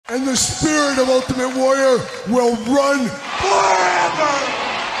And the spirit of Ultimate Warrior will run forever!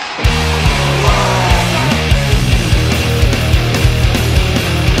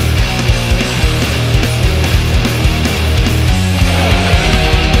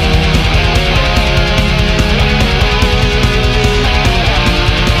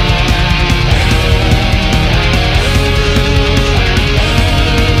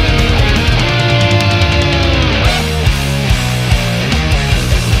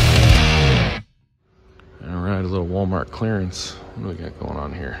 Walmart clearance. What do we got going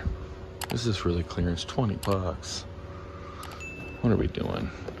on here? Is this really clearance? 20 bucks. What are we doing?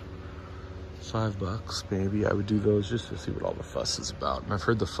 $5 maybe. I would do those just to see what all the fuss is about. And I've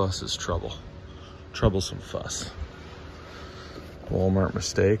heard the fuss is trouble. Troublesome fuss. Walmart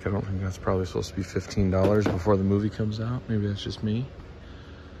mistake. I don't think that's probably supposed to be $15 before the movie comes out. Maybe that's just me.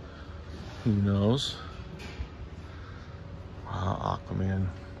 Who knows? Wow, Aquaman.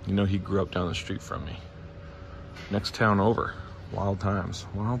 You know he grew up down the street from me. Next town over. Wild times.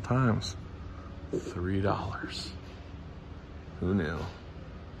 Wild times. $3. Who knew? How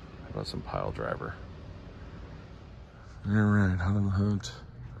about some pile driver? All right, Hot on the Hunt.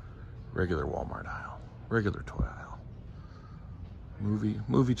 Regular Walmart aisle. Regular toy aisle.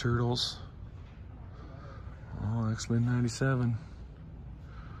 Movie turtles. Oh, X-Men 97.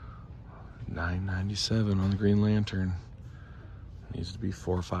 $9.97 on the Green Lantern. Needs to be $4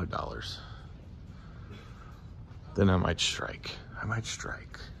 or $5. Then I might strike. I might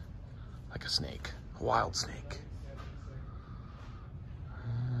strike. Like a snake. A wild snake.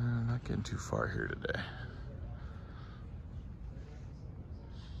 Not getting too far here today.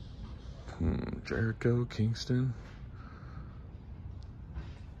 Jericho, Kingston.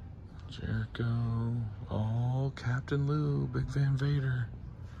 Jericho. Oh, Captain Lou. Big Van Vader.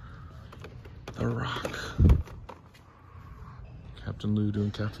 The Rock. Captain Lou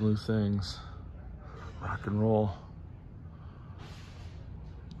doing Captain Lou things. Rock and roll.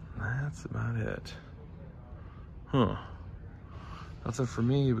 That's about it. Huh. Nothing for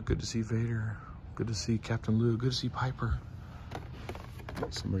me, but good to see Vader. Good to see Captain Lou. Good to see Piper.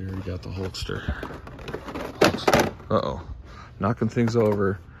 Somebody already got the Hulkster. Uh-oh. Knocking things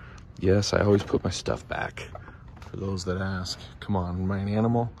over. Yes, I always put my stuff back. For those that ask. Come on, am I an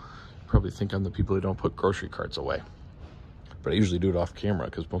animal? You probably think I'm the people who don't put grocery carts away. But I usually do it off camera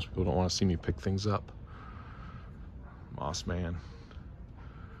because most people don't want to see me pick things up. Moss man.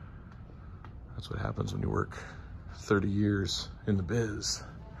 That's what happens when you work 30 years in the biz.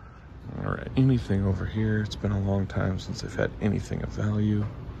 All right, anything over here? It's been a long time since I've had anything of value.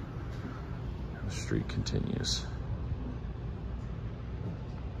 And the street continues.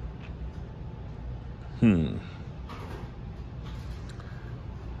 Have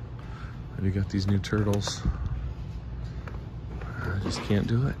you got these new turtles? I just can't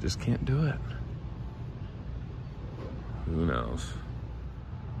do it. Just can't do it. Who knows?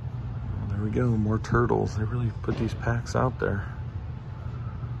 Well, there we go. More turtles. They really put these packs out there.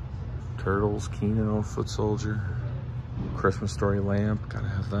 Turtles, Kino, Foot Soldier, Christmas Story lamp. Gotta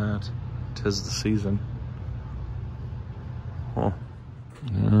have that. 'Tis the season. Huh.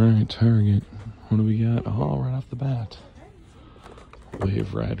 All right, Target. What do we got? Oh, right off the bat.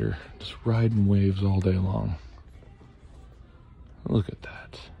 Wave Rider. Just riding waves all day long. Look at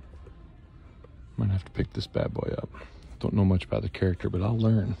that. Might have to pick this bad boy up. Don't know much about the character, but I'll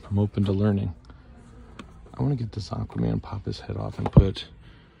learn. I'm open to learning. I want to get this Aquaman, pop his head off, and put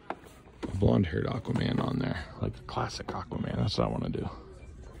a blonde-haired Aquaman on there. Like a classic Aquaman. That's what I want to do.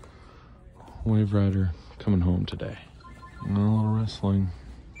 Wave Rider coming home today. And a little wrestling.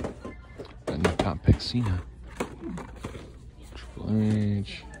 And the top pick, Cena. Triple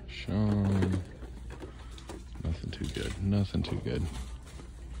H, Shawn. Nothing too good. Nothing too good.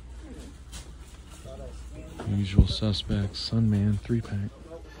 Usual Suspects, Sunman, 3-pack.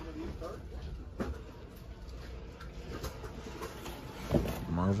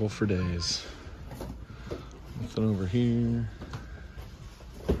 Marvel for days. Nothing over here.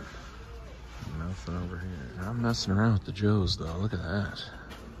 Nothing over here. I'm messing around with the Joes though. Look at that.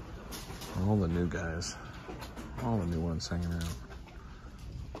 All the new guys. All the new ones hanging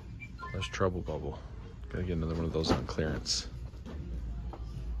out. There's Trouble Bubble. Gotta get another one of those on clearance.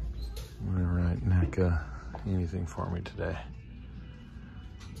 All right, NECA. Anything for me today?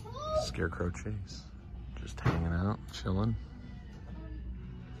 Scarecrow Chase. Just hanging out, chilling.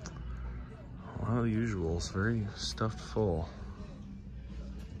 A lot of the usuals. Very stuffed full.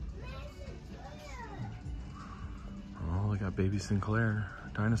 Oh, I got Baby Sinclair.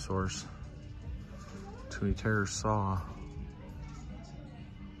 Dinosaurs. Toonie Terror Saw.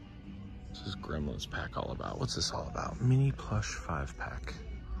 What's this Gremlins pack all about? What's this all about? Mini plush 5-pack.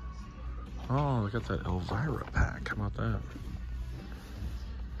 Oh, look at that Elvira pack. How about that?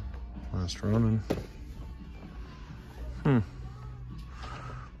 Last Ronin. Mr.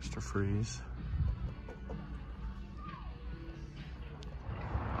 Freeze.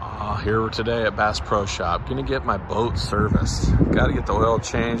 Here today at Bass Pro Shop. Gonna get my boat serviced. Gotta get the oil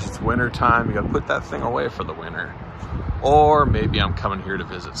changed. It's winter time. You gotta put that thing away for the winter. Or maybe I'm coming here to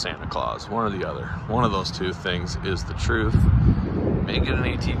visit Santa Claus. One or the other. One of those two things is the truth. May get an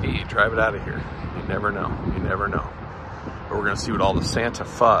ATV, drive it out of here. You never know. You never know. But we're gonna see what all the Santa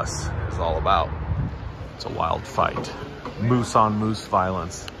fuss is all about. It's a wild fight. Moose on moose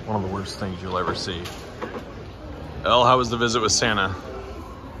violence. One of the worst things you'll ever see. Elle, how was the visit with Santa?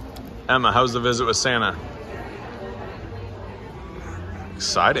 Emma, how's the visit with Santa?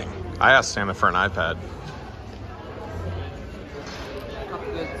 Exciting. I asked Santa for an iPad.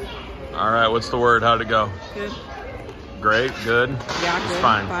 All right, what's the word? How'd it go? Good. Great, good? Yeah, it's good.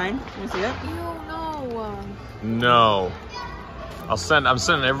 Fine. Fine. You see it? No. I'm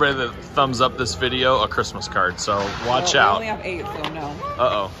sending everybody that thumbs up this video a Christmas card, so watch out. We only have 8, so no.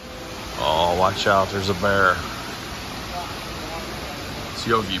 Uh-oh. Oh, watch out, there's a bear. It's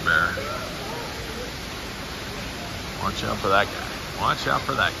Yogi Bear. Watch out for that guy. Watch out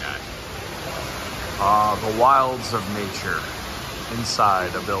for that guy. The wilds of nature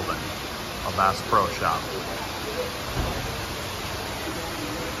inside a building, a Bass Pro Shop.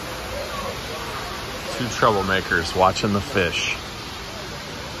 Two troublemakers watching the fish.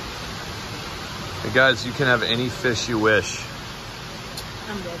 Hey guys, you can have any fish you wish.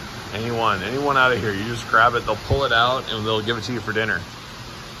 I'm good. Anyone out of here. You just grab it, they'll pull it out, and they'll give it to you for dinner.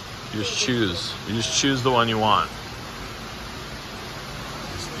 You just choose. You just choose the one you want.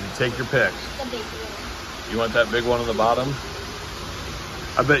 You take your pick. The big one. You want that big one on the bottom?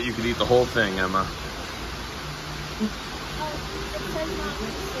 I bet you could eat the whole thing, Emma. Oh, it says not to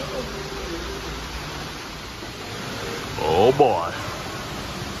Oh boy.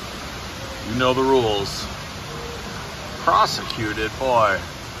 You know the rules. Prosecuted, boy.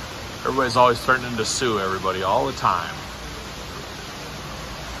 Everybody's always threatening to sue everybody all the time.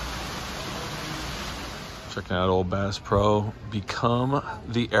 Checking out old Bass Pro. Become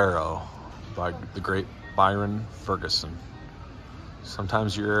the Arrow by the great Byron Ferguson.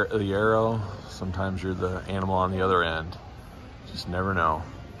 Sometimes you're the arrow, sometimes you're the animal on the other end. Just never know.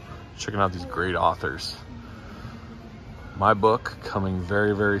 Checking out these great authors. My book coming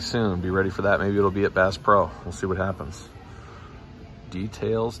very, very soon. Be ready for that. Maybe it'll be at Bass Pro. We'll see what happens.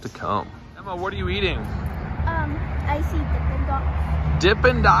 Details to come. Emma, what are you eating? I see Dippin' Dots.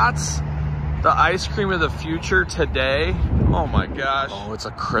 Dippin' Dots? The ice cream of the future today? Oh my gosh. Oh, it's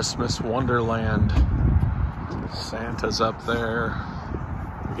a Christmas wonderland. Santa's up there.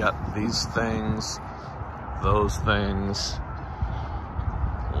 We got these things, those things.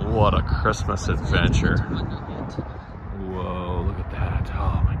 What a Christmas adventure. Whoa, look at that.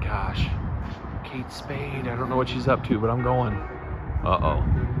 Oh my gosh. Kate Spade. I don't know what she's up to, but I'm going. Uh-oh.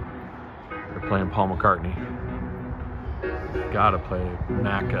 They're playing Paul McCartney. Gotta play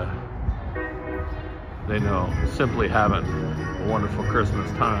Macca. They know. Simply having a wonderful Christmas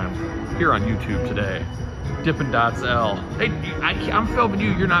time here on YouTube today. Dippin' Dots L. Hey, I'm filming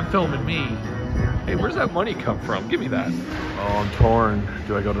you. You're not filming me. Hey, where's that money come from? Give me that. Oh, I'm torn.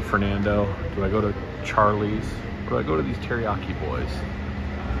 Do I go to Fernando? Do I go to Charlie's? Or do I go to these teriyaki boys?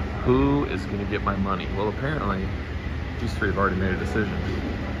 Who is going to get my money? Well, apparently, these three have already made a decision.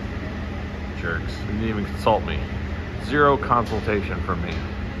 Jerks. They didn't even consult me. Zero consultation from me.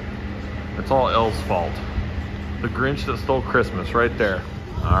 It's all Elle's fault. The Grinch that stole Christmas, right there.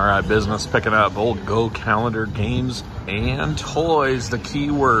 All right, business picking up. Old Go calendar, games, and toys, the key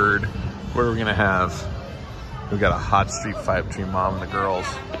word. What are we gonna have? We got a hot street fight between mom and the girls.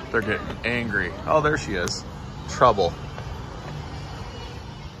 They're getting angry. Oh, there she is. Trouble.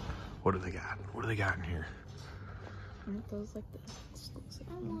 What do they got? What do they got in here? Aren't those like the exclusive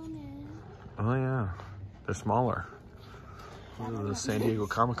ones? Oh yeah, they're smaller. These are the San Diego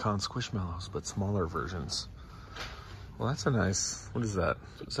Comic-Con Squishmallows, but smaller versions. Well, that's a nice, what is that?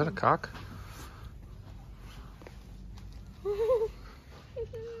 Is that a cock?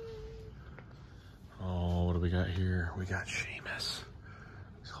 Oh, what do we got here? We got Seamus.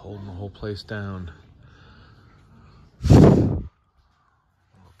 He's holding the whole place down. A little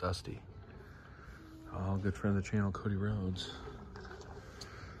dusty. Oh, good friend of the channel, Cody Rhodes.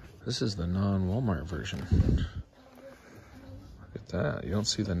 This is the non-Walmart version. Look at that. You don't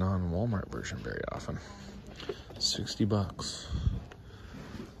see the non-Walmart version very often. 60 bucks.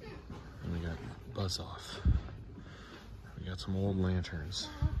 And we got Buzz Off. We got some old lanterns.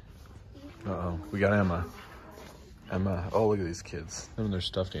 Uh-oh, we got Emma. Emma, oh, look at these kids. Them and their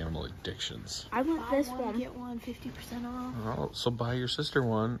stuffed animal addictions. I want this one. Get one 50% off. Oh, so buy your sister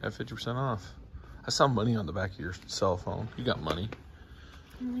one at 50% off. I saw money on the back of your cell phone. You got money.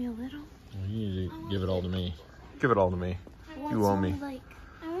 Only a little. Well, you need to give it all to me. Give it all to me. You owe me. Like,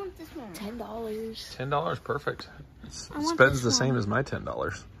 I want this one. $10. $10, perfect. It I want spends this the same one. as my $10. I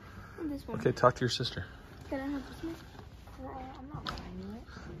want this one. Okay, talk to your sister. Can I have this one? I'm not buying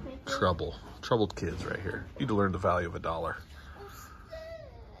it. Troubled kids right here. You need to learn the value of $1.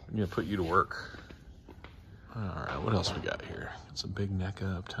 I'm gonna put you to work. All right, what else we got here? Got some big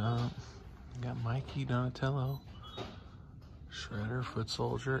NECA up top. We got Mikey, Donatello, Shredder, Foot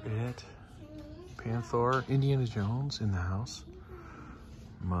Soldier, It, Panther, Indiana Jones in the house,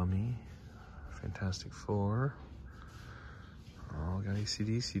 Mummy, Fantastic Four. Oh, got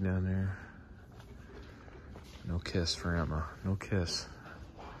AC/DC down there. No kiss for Emma. No kiss.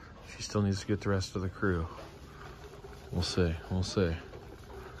 She still needs to get the rest of the crew. We'll see. We'll see.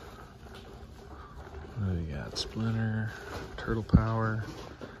 What do we got? Splinter, Turtle Power.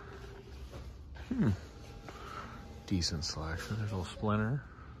 Decent selection. There's a little Splinter.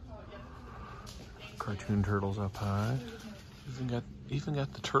 Cartoon Turtles up high. Even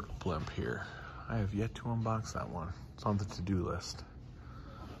got the Turtle Blimp here. I have yet to unbox that one. It's on the to-do list.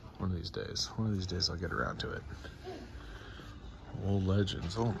 One of these days. One of these days I'll get around to it. Old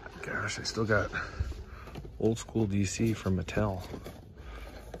Legends. Oh my gosh, I still got old school DC from Mattel.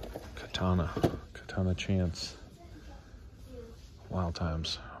 Katana Chance. Wild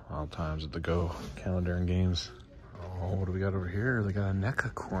times at the Go calendar and games. Oh, what do we got over here? They got a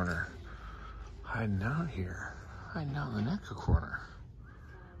NECA corner. Hiding out here. Hiding out in the NECA corner.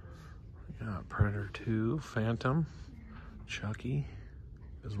 We got Predator 2, Phantom, Chucky,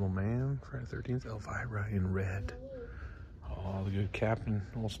 Invisible Man, Friday the 13th, Elvira in red. Oh, the good Captain,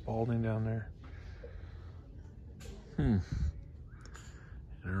 old Spaulding down there.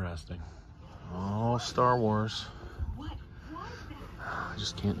 Interesting. Oh, Star Wars. I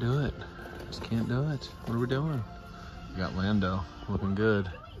just can't do it. Just can't do it. What are we doing? We got Lando looking good.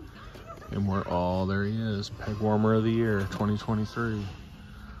 And there he is. Peg Warmer of the Year, 2023.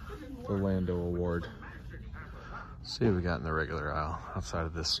 The Lando Award. Let's see what we got in the regular aisle outside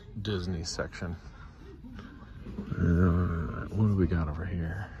of this Disney section. What do we got over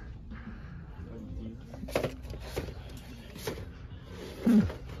here?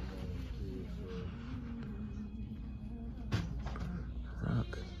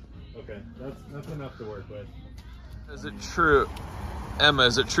 Rock. Okay, that's enough to work with. Is it true, Emma,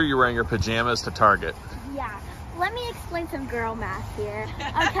 is it true you're wearing your pajamas to Target? Yeah. Let me explain some girl math here,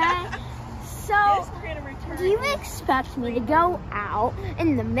 okay? So, do you expect me to go out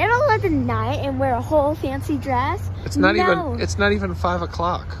in the middle of the night and wear a whole fancy dress? It's not even 5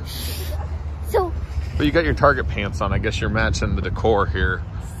 o'clock. So, But you got your Target pants on. I guess you're matching the decor here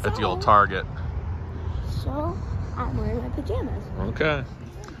at the old Target. So, I'm wearing my pajamas. Okay.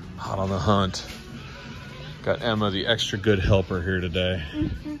 Hot on the hunt. Got Emma, the extra good helper, here today.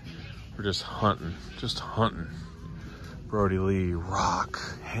 We're just hunting. Just hunting. Brody Lee, Rock,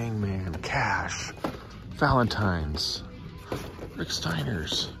 Hangman, Cash, Valentine's, Rick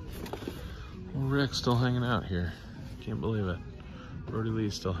Steiner's. Well, Rick's still hanging out here. Can't believe it. Brody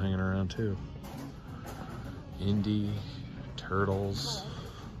Lee's still hanging around too. Indy, Turtles,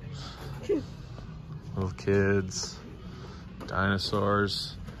 little kids,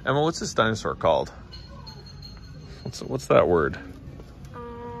 dinosaurs. Emma, what's this dinosaur called? What's that word?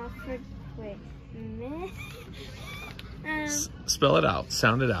 Wait, Spell it out.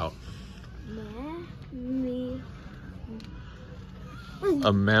 Sound it out.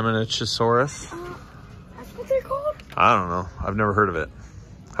 A Mammonochosaurus? That's what they're called? I don't know. I've never heard of it.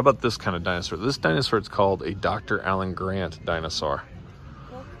 How about this kind of dinosaur? This dinosaur is called a Dr. Alan Grant dinosaur.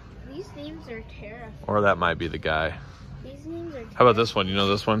 Well, these names are terrifying. Or that might be the guy. These names are terrifying. How about this one? You know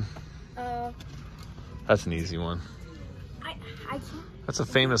this one? That's an easy one. I can't. That's a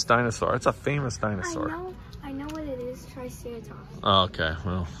famous dinosaur. It's a famous dinosaur. I know what it is. Triceratops. Oh, okay.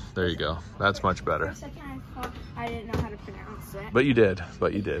 Well, there you go. That's much For better. a second, I thought I didn't know how to pronounce it. But you did.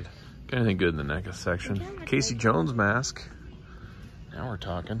 Got anything good in the NECA section? Casey Jones mask. Now we're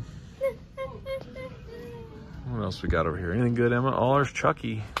talking. What else we got over here? Anything good, Emma? Oh, there's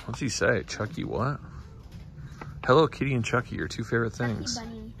Chucky. What's he say? Chucky what? Hello Kitty and Chucky, your two favorite things.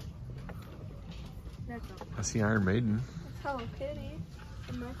 Bunny. That's the Iron Maiden. That's Hello Kitty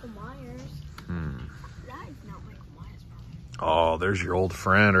and Michael Myers. That is not Michael Myers, Oh, there's your old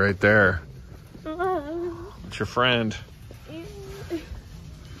friend right there. It's your friend.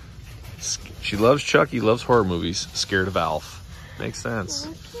 She loves Chucky, loves horror movies. Scared of Alf. Makes sense.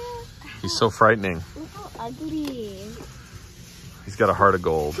 He's so frightening. Look how ugly. He's got a heart of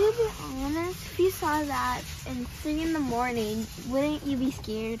gold. To be honest, if you saw that at 3 in the morning, wouldn't you be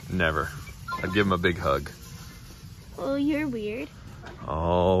scared? Never. I'd give him a big hug. Oh, you're weird.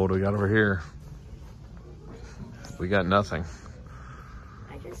 Oh, what do we got over here? We got nothing.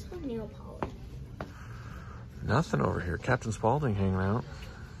 I just put nail polish. Nothing over here. Captain Spaulding hanging out.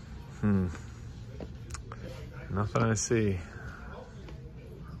 Nothing I see.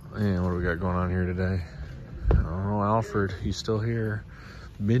 And what do we got going on here today? Oh, Alfred, he's still here.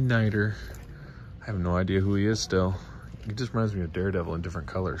 Midnighter. I have no idea who he is still. He just reminds me of Daredevil in different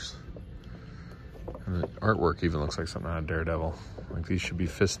colors. And the artwork even looks like something out of Daredevil. Like these should be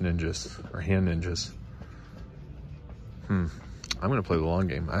fist ninjas or hand ninjas. I'm gonna play the long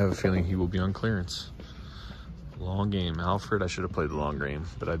game. I have a feeling he will be on clearance. Long game. Alfred, I should have played the long game,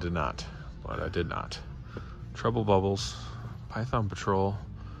 but I did not. Trouble Bubbles, Python Patrol,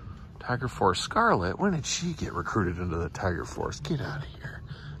 Tiger Force. Scarlet, when did she get recruited into the Tiger Force? Get out of here.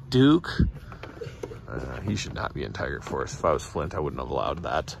 Duke, he should not be in Tiger Force. If I was Flint, I wouldn't have allowed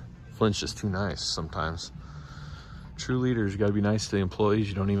that. Flint's just too nice sometimes. True leaders, you gotta be nice to the employees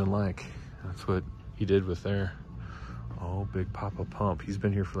you don't even like. That's what he did with there. Oh, Big Papa Pump. He's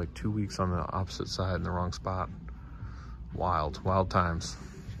been here for like 2 weeks on the opposite side in the wrong spot. Wild times.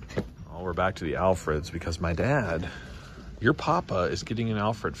 Oh, we're back to the Alfreds because my dad, your papa, is getting an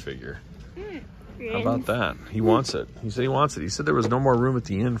Alfred figure. How about that? He wants it. He said he wants it. He said there was no more room at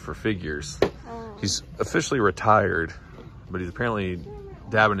the inn for figures. He's officially retired, but he's apparently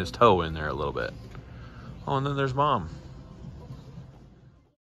dabbing his toe in there a little bit. Oh, and then there's Mom.